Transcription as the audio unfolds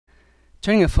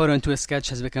Turning a photo into a sketch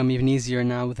has become even easier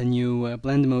now with the new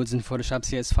blend modes in Photoshop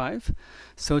CS5.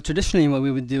 So traditionally what we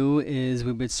would do is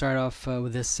we would start off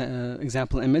with this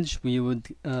example image. We would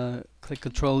click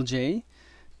Ctrl J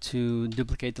to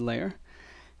duplicate the layer,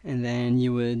 and then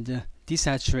you would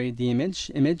desaturate the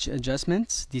image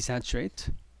adjustments,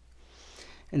 desaturate,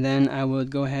 and then I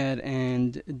would go ahead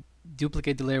and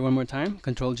duplicate the layer one more time,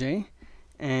 Ctrl J,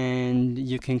 and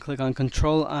you can click on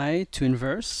Control I to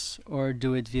inverse, or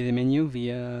do it via the menu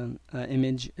via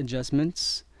image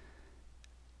adjustments,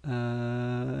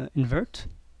 invert.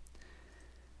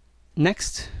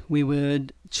 Next we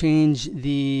would change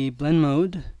the blend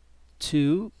mode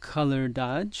to color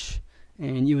dodge,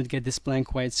 and you would get this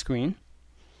blank white screen.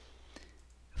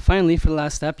 Finally, for the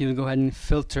last step, you would go ahead and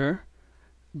filter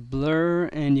blur,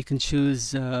 and you can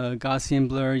choose Gaussian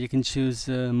blur, you can choose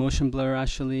motion blur.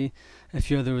 Actually, a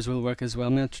few others will work as well.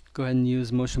 I'm going to go ahead and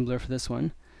use motion blur for this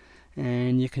one,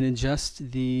 and you can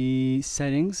adjust the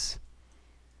settings,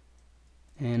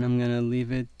 and I'm going to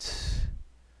leave it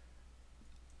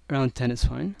around 10 is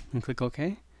fine, and click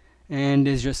OK, and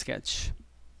there's your sketch.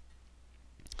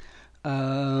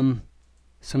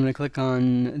 So I'm going to click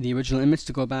on the original image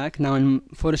to go back. Now in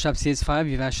Photoshop CS5,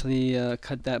 you've actually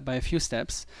cut that by a few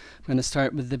steps. I'm going to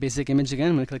start with the basic image again.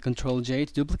 I'm going to click Ctrl J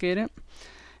to duplicate it.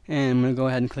 And I'm going to go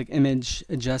ahead and click Image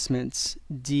Adjustments,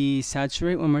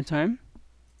 Desaturate one more time.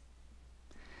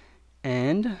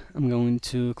 And I'm going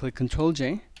to click Ctrl J.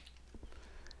 I'm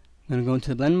going to go into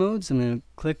the blend modes. I'm going to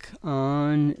click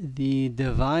on the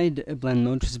Divide blend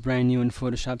mode, which is brand new in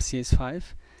Photoshop CS5.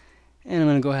 And I'm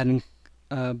going to go ahead and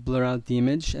blur out the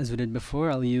image as we did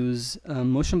before. I'll use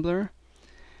motion blur,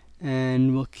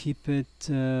 and we'll keep it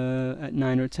at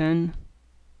 9 or 10.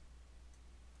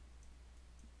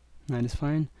 9 is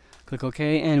fine. Click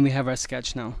OK, and we have our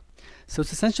sketch now. So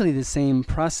it's essentially the same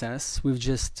process. We've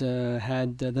just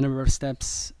had the number of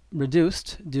steps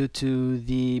reduced due to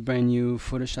the brand new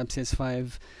Photoshop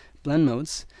CS5 blend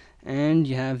modes, and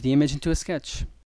you have the image into a sketch.